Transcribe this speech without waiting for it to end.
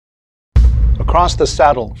across the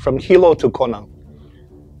saddle from Hilo to Kona.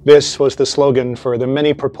 This was the slogan for the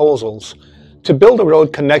many proposals to build a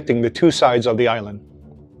road connecting the two sides of the island.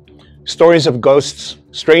 Stories of ghosts,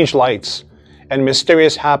 strange lights, and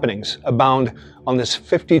mysterious happenings abound on this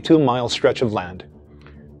 52-mile stretch of land.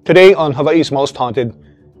 Today on Hawaii's Most Haunted,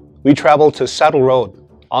 we travel to Saddle Road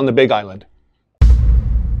on the Big Island.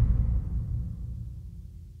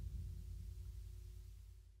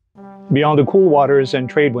 Beyond the cool waters and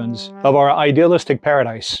trade winds of our idealistic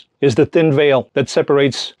paradise is the thin veil that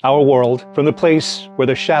separates our world from the place where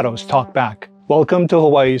the shadows talk back. Welcome to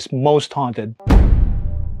Hawaii's Most Haunted.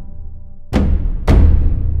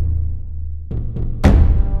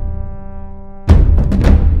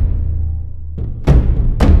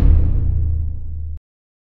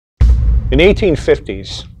 In the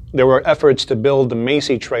 1850s, there were efforts to build the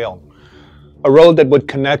Macy Trail, a road that would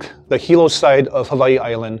connect the Hilo side of Hawaii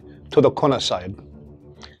Island to the Kona side.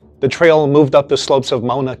 The trail moved up the slopes of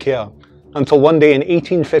Mauna Kea until one day in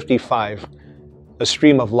 1855, a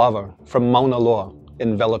stream of lava from Mauna Loa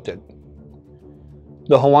enveloped it.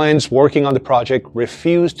 The Hawaiians working on the project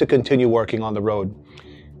refused to continue working on the road,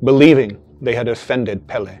 believing they had offended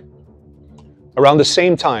Pele. Around the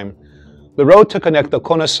same time, the road to connect the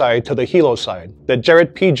Kona side to the Hilo side that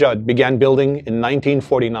Jared P. Judd began building in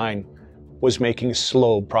 1949 was making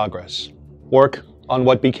slow progress. Work on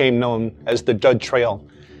what became known as the Judd Trail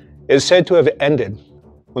is said to have ended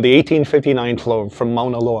when the 1859 flow from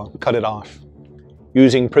Mauna Loa cut it off.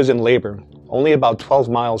 Using prison labor, only about 12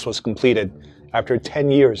 miles was completed after 10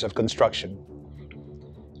 years of construction.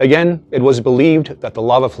 Again, it was believed that the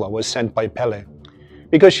lava flow was sent by Pele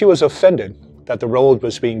because she was offended that the road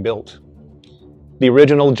was being built. The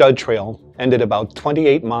original Judd Trail ended about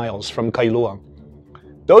 28 miles from Kailua.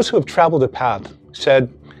 Those who have traveled the path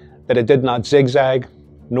said that it did not zigzag,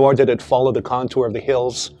 nor did it follow the contour of the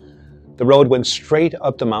hills. The road went straight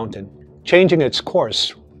up the mountain, changing its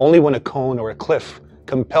course only when a cone or a cliff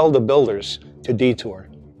compelled the builders to detour.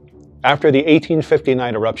 After the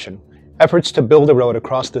 1859 eruption, efforts to build a road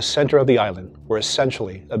across the center of the island were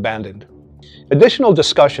essentially abandoned. Additional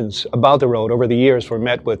discussions about the road over the years were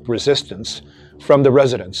met with resistance from the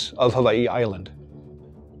residents of Hawaii Island.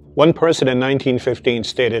 One person in 1915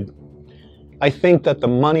 stated, "I think that the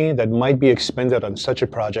money that might be expended on such a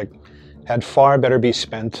project had far better be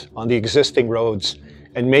spent on the existing roads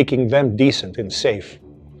and making them decent and safe.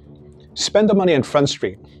 Spend the money on Front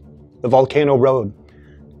Street, the Volcano Road,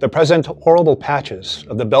 the present horrible patches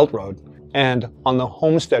of the Belt Road, and on the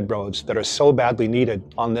homestead roads that are so badly needed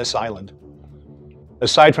on this island."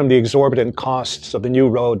 Aside from the exorbitant costs of the new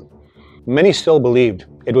road, many still believed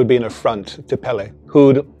it would be an affront to Pele,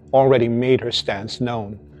 who'd already made her stance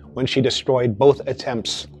known when she destroyed both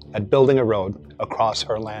attempts at building a road across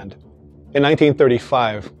her land. In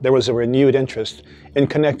 1935, there was a renewed interest in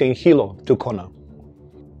connecting Hilo to Kona.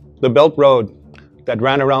 The Belt Road that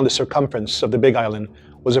ran around the circumference of the Big Island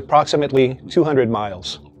was approximately 200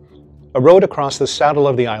 miles. A road across the saddle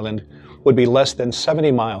of the island would be less than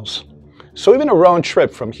 70 miles, so even a round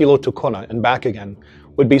trip from Hilo to Kona and back again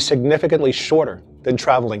would be significantly shorter than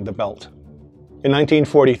traveling the belt. In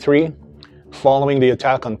 1943, following the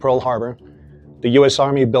attack on Pearl Harbor, the U.S.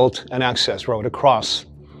 Army built an access road across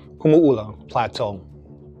Humu'ula Plateau.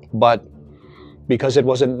 But because it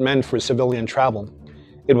wasn't meant for civilian travel,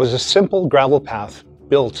 it was a simple gravel path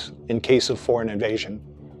built in case of foreign invasion.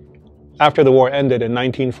 After the war ended in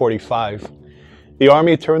 1945, the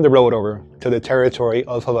Army turned the road over to the territory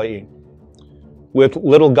of Hawaii. With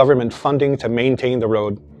little government funding to maintain the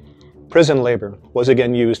road, prison labor was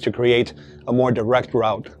again used to create a more direct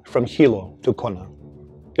route from Hilo to Kona.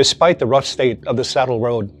 Despite the rough state of the saddle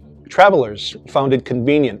road, travelers found it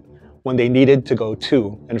convenient when they needed to go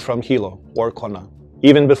to and from Hilo or Kona.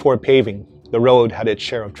 Even before paving, the road had its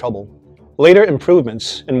share of trouble. Later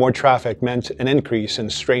improvements and more traffic meant an increase in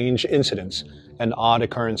strange incidents and odd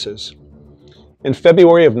occurrences. In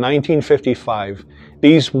February of 1955,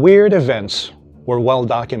 these weird events were well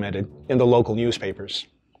documented in the local newspapers.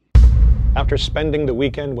 After spending the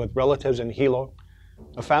weekend with relatives in Hilo,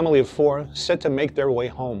 a family of 4 set to make their way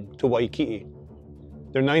home to Waikiki.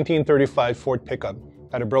 Their 1935 Ford pickup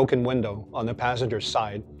had a broken window on the passenger's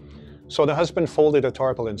side, so the husband folded the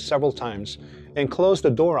tarpaulin several times and closed the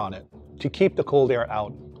door on it to keep the cold air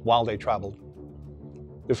out while they traveled.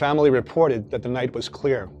 The family reported that the night was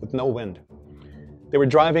clear with no wind. They were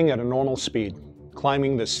driving at a normal speed,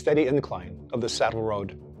 climbing the steady incline of the saddle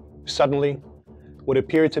road. Suddenly, what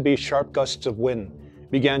appeared to be sharp gusts of wind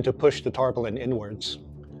began to push the tarpaulin inwards.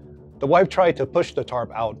 The wife tried to push the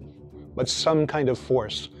tarp out, but some kind of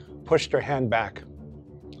force pushed her hand back.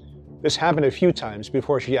 This happened a few times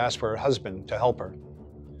before she asked for her husband to help her.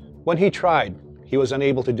 When he tried, he was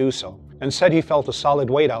unable to do so and said he felt a solid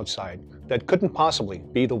weight outside that couldn't possibly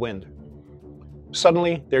be the wind.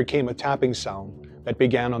 Suddenly, there came a tapping sound that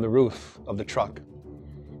began on the roof of the truck.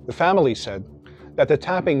 The family said that the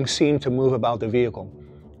tapping seemed to move about the vehicle,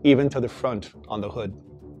 even to the front on the hood.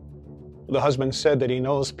 The husband said that he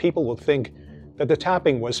knows people will think that the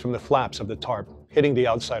tapping was from the flaps of the tarp hitting the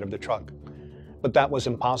outside of the truck, but that was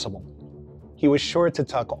impossible. He was sure to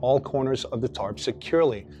tuck all corners of the tarp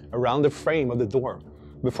securely around the frame of the door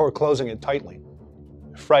before closing it tightly.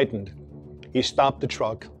 Frightened, he stopped the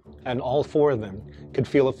truck, and all four of them could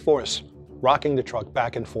feel a force rocking the truck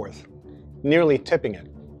back and forth, nearly tipping it,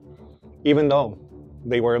 even though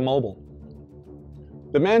they were immobile.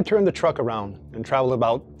 The man turned the truck around and traveled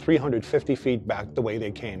about 350 feet back the way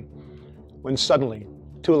they came, when suddenly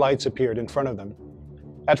 2 lights appeared in front of them.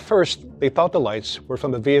 At first, they thought the lights were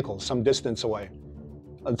from a vehicle some distance away,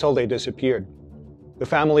 until they disappeared. The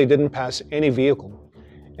family didn't pass any vehicle,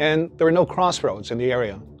 and there were no crossroads in the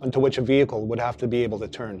area onto which a vehicle would have to be able to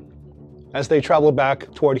turn. As they traveled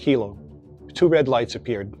back toward Hilo, 2 red lights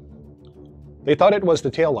appeared. They thought it was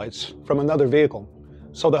the taillights from another vehicle,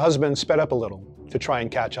 so the husband sped up a little to try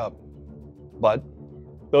and catch up. But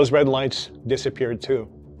those red lights disappeared too.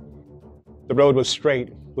 The road was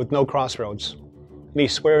straight with no crossroads, and he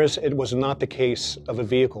swears it was not the case of a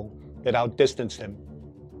vehicle that outdistanced him.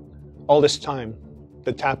 All this time,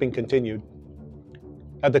 the tapping continued.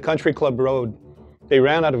 At the country club road, they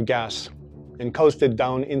ran out of gas and coasted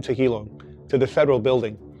down into Hilo to the federal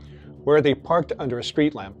building, where they parked under a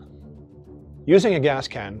street lamp. Using a gas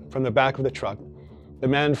can from the back of the truck, the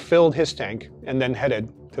man filled his tank and then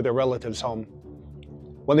headed to their relative's home.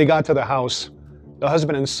 When they got to the house, the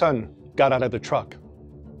husband and son got out of the truck,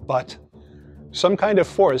 but some kind of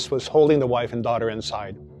force was holding the wife and daughter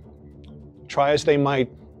inside. Try as they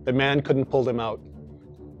might, the man couldn't pull them out.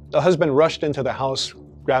 The husband rushed into the house,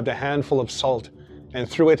 grabbed a handful of salt, and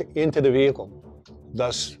threw it into the vehicle,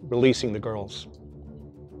 thus releasing the girls.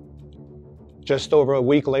 Just over a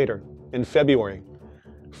week later, in February,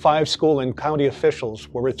 5 school and county officials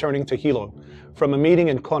were returning to Hilo from a meeting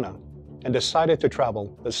in Kona and decided to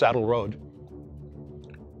travel the Saddle Road.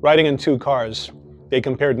 Riding in 2 cars, they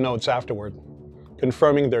compared notes afterward,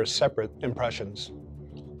 confirming their separate impressions.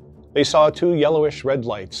 They saw 2 yellowish-red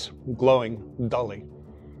lights glowing dully.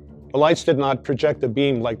 The lights did not project a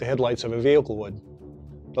beam like the headlights of a vehicle would.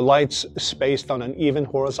 The lights, spaced on an even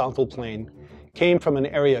horizontal plane, came from an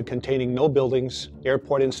area containing no buildings,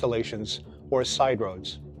 airport installations, or side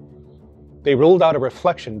roads. They ruled out a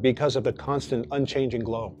reflection because of the constant, unchanging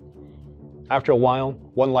glow. After a while,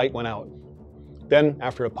 1 light went out. Then,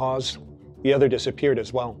 after a pause, the other disappeared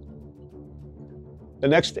as well. The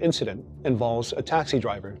next incident involves a taxi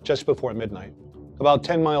driver just before midnight. About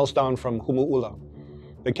 10 miles down from Humu'ula,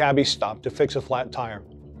 the cabbie stopped to fix a flat tire.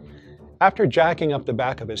 After jacking up the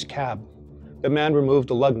back of his cab, the man removed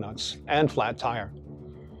the lug nuts and flat tire.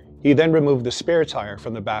 He then removed the spare tire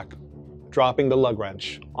from the back, dropping the lug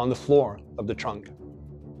wrench on the floor of the trunk.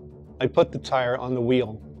 I put the tire on the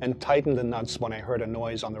wheel and tightened the nuts when I heard a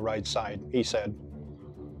noise on the right side, he said.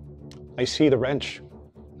 I see the wrench.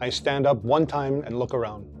 I stand up 1 time and look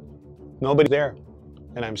around. Nobody's there,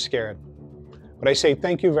 and I'm scared. But I say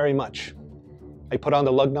thank you very much. I put on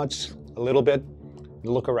the lug nuts a little bit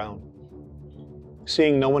and look around.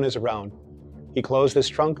 Seeing no one is around, he closed his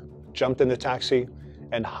trunk, jumped in the taxi,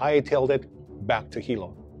 and hightailed it back to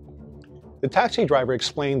Hilo. The taxi driver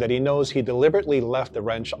explained that he knows he deliberately left the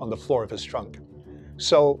wrench on the floor of his trunk,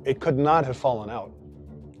 so it could not have fallen out.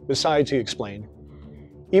 Besides, he explained,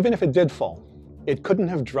 even if it did fall, it couldn't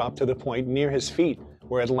have dropped to the point near his feet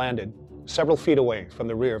where it landed, several feet away from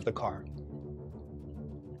the rear of the car.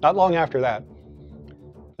 Not long after that,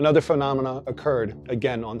 another phenomena occurred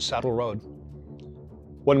again on Saddle Road.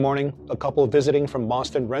 One morning, a couple visiting from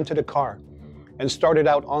Boston rented a car and started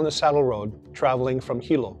out on the Saddle Road, traveling from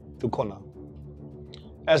Hilo to Kona.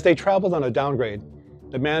 As they traveled on a downgrade,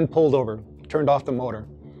 the man pulled over, turned off the motor,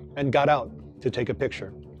 and got out to take a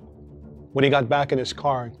picture. When he got back in his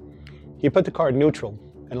car, he put the car neutral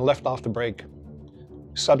and left off the brake.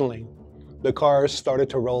 Suddenly, the car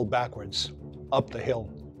started to roll backwards, up the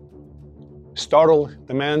hill. Startled,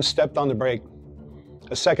 the man stepped on the brake.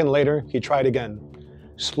 A second later, he tried again,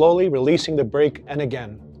 slowly releasing the brake, and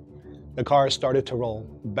again, the car started to roll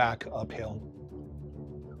back uphill.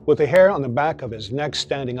 With the hair on the back of his neck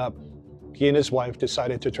standing up, he and his wife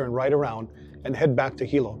decided to turn right around and head back to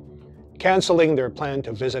Hilo, canceling their plan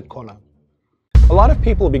to visit Kona. A lot of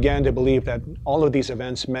people began to believe that all of these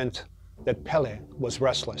events meant that Pele was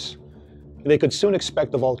restless, they could soon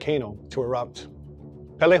expect the volcano to erupt.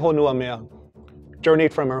 Pele Honuamea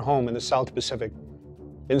journeyed from her home in the South Pacific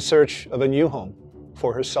in search of a new home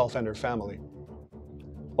for herself and her family.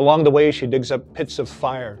 Along the way, she digs up pits of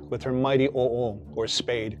fire with her mighty o'o, or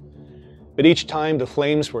spade, but each time the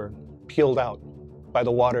flames were peeled out by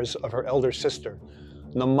the waters of her elder sister,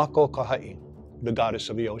 Namako Kahai, the goddess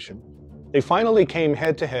of the ocean. They finally came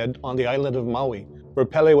head-to-head on the island of Maui, where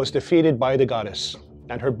Pele was defeated by the goddess,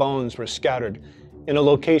 and her bones were scattered in a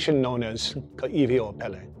location known as Ka'iwi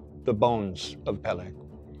Pele, the bones of Pele.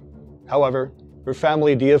 However, her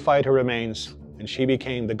family deified her remains, and she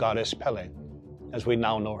became the goddess Pele, as we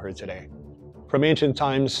now know her today. From ancient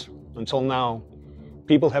times until now,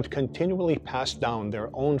 people have continually passed down their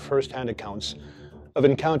own first-hand accounts of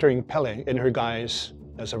encountering Pele in her guise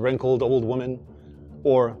as a wrinkled old woman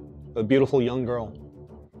or a beautiful young girl.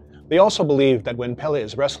 They also believe that when Pele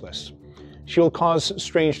is restless, she will cause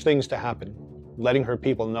strange things to happen, letting her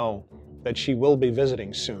people know that she will be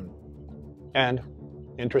visiting soon. And,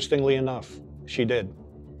 interestingly enough, she did.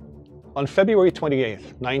 On February 28,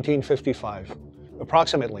 1955,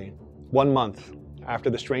 approximately 1 month after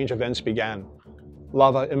the strange events began,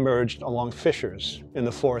 lava emerged along fissures in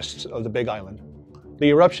the forests of the Big Island. The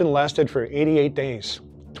eruption lasted for 88 days.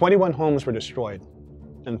 21 homes were destroyed,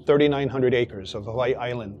 and 3,900 acres of Hawaii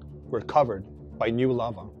Island were covered by new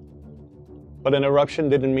lava. But an eruption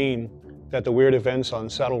didn't mean that the weird events on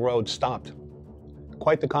Saddle Road stopped.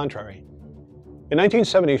 Quite the contrary. In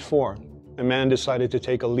 1974, a man decided to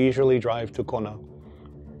take a leisurely drive to Kona.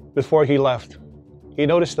 Before he left, he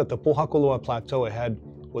noticed that the Pohakulua Plateau ahead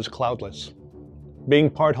was cloudless. Being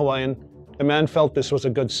part Hawaiian, the man felt this was a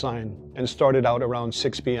good sign and started out around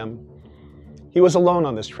 6 p.m. He was alone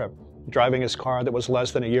on this trip, driving his car that was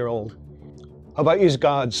less than a year old. Hawaii's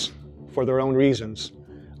gods, for their own reasons,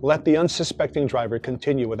 let the unsuspecting driver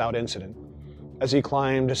continue without incident as he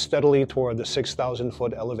climbed steadily toward the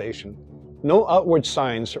 6,000-foot elevation. No outward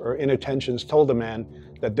signs or inattentions told the man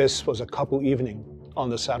that this was a kapu evening on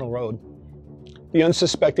the Saddle Road. The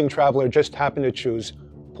unsuspecting traveler just happened to choose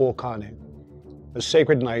Po'okane, a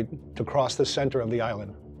sacred night to cross the center of the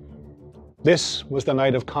island. This was the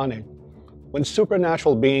night of Kane, when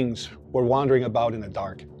supernatural beings were wandering about in the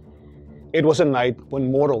dark. It was a night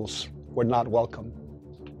when mortals were not welcome.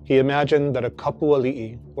 He imagined that a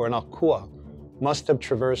kapuali'i, or an akua, must have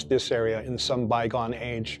traversed this area in some bygone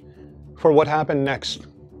age. For what happened next,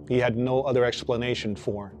 he had no other explanation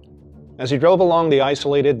for. As he drove along the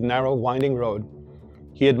isolated, narrow, winding road,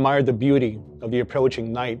 he admired the beauty of the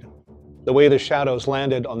approaching night, the way the shadows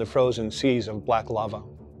landed on the frozen seas of black lava.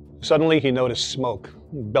 Suddenly, he noticed smoke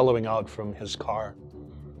bellowing out from his car.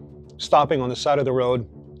 Stopping on the side of the road,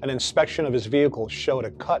 an inspection of his vehicle showed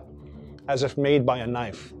a cut, as if made by a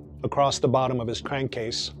knife, across the bottom of his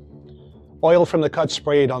crankcase. Oil from the cut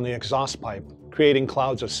sprayed on the exhaust pipe, creating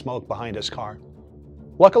clouds of smoke behind his car.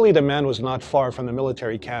 Luckily, the man was not far from the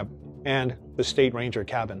military camp and the state ranger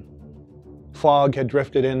cabin. Fog had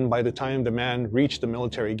drifted in by the time the man reached the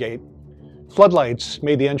military gate. Floodlights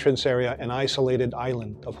made the entrance area an isolated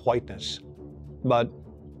island of whiteness. But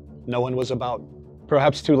no one was about.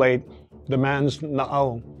 Perhaps too late, the man's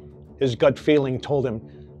na'au, his gut feeling, told him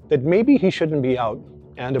that maybe he shouldn't be out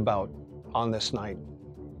and about on this night.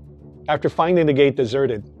 After finding the gate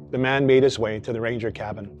deserted, the man made his way to the ranger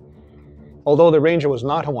cabin. Although the ranger was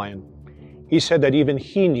not Hawaiian, he said that even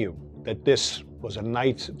he knew that this was a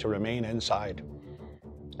night to remain inside.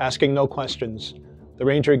 Asking no questions, the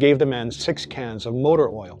ranger gave the man 6 cans of motor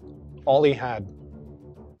oil, all he had.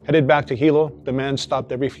 Headed back to Hilo, the man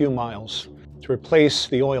stopped every few miles to replace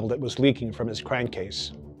the oil that was leaking from his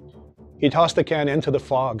crankcase. He tossed the can into the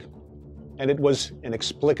fog, and it was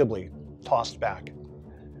inexplicably tossed back.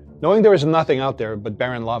 Knowing there was nothing out there but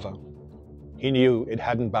barren lava, he knew it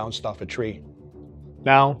hadn't bounced off a tree.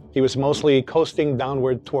 Now, he was mostly coasting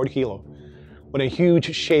downward toward Hilo when a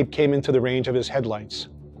huge shape came into the range of his headlights.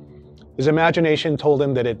 His imagination told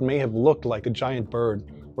him that it may have looked like a giant bird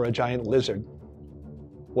or a giant lizard.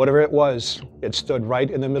 Whatever it was, it stood right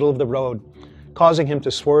in the middle of the road, causing him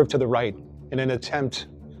to swerve to the right in an attempt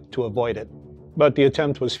to avoid it. But the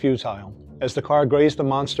attempt was futile, as the car grazed the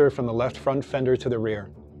monster from the left front fender to the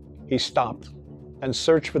rear. He stopped and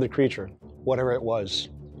searched for the creature, whatever it was,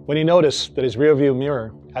 when he noticed that his rearview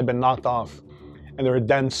mirror had been knocked off, and there were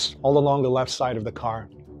dents all along the left side of the car.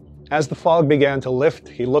 As the fog began to lift,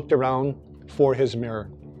 he looked around for his mirror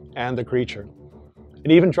and the creature,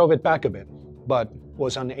 and even drove it back a bit, but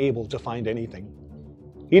was unable to find anything.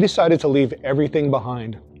 He decided to leave everything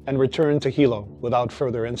behind and return to Hilo without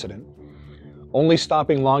further incident, only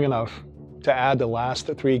stopping long enough to add the last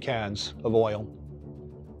 3 cans of oil.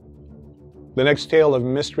 The next tale of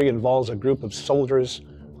mystery involves a group of soldiers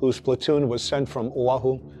whose platoon was sent from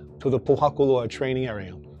Oahu to the Puhakulua training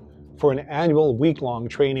area for an annual week-long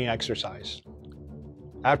training exercise.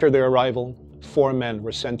 After their arrival, 4 men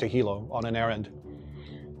were sent to Hilo on an errand.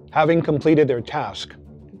 Having completed their task,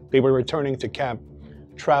 they were returning to camp,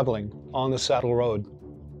 traveling on the saddle road.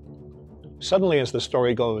 Suddenly, as the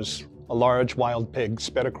story goes, a large wild pig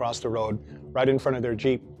sped across the road right in front of their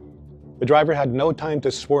jeep. The driver had no time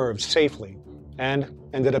to swerve safely and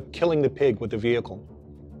ended up killing the pig with the vehicle.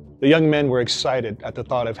 The young men were excited at the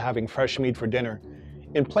thought of having fresh meat for dinner,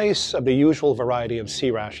 in place of the usual variety of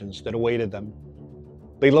sea rations that awaited them.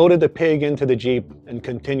 They loaded the pig into the jeep and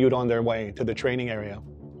continued on their way to the training area.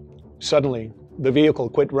 Suddenly, the vehicle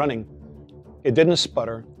quit running. It didn't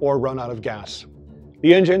sputter or run out of gas.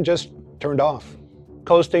 The engine just turned off.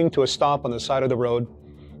 Coasting to a stop on the side of the road,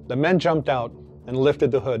 the men jumped out and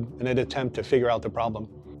lifted the hood in an attempt to figure out the problem,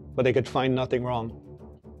 but they could find nothing wrong.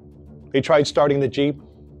 They tried starting the jeep,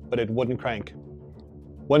 but it wouldn't crank.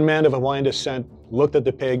 One man of Hawaiian descent looked at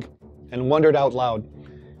the pig and wondered out loud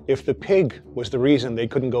if the pig was the reason they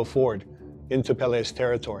couldn't go forward into Pele's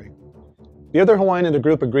territory. The other Hawaiian in the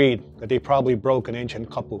group agreed that they probably broke an ancient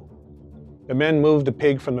kapu. The men moved the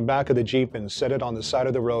pig from the back of the jeep and set it on the side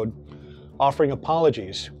of the road, offering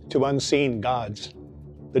apologies to unseen gods.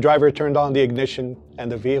 The driver turned on the ignition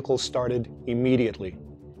and the vehicle started immediately.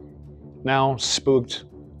 Now, spooked,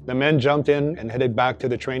 the men jumped in and headed back to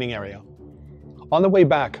the training area. On the way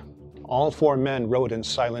back, all 4 men rode in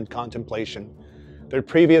silent contemplation, their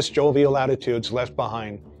previous jovial attitudes left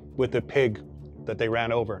behind with the pig that they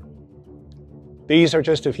ran over. These are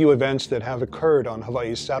just a few events that have occurred on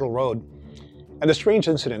Hawaii's Saddle Road, and the strange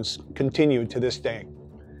incidents continue to this day.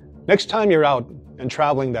 Next time you're out and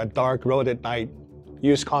traveling that dark road at night,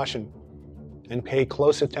 use caution and pay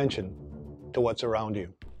close attention to what's around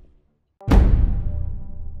you.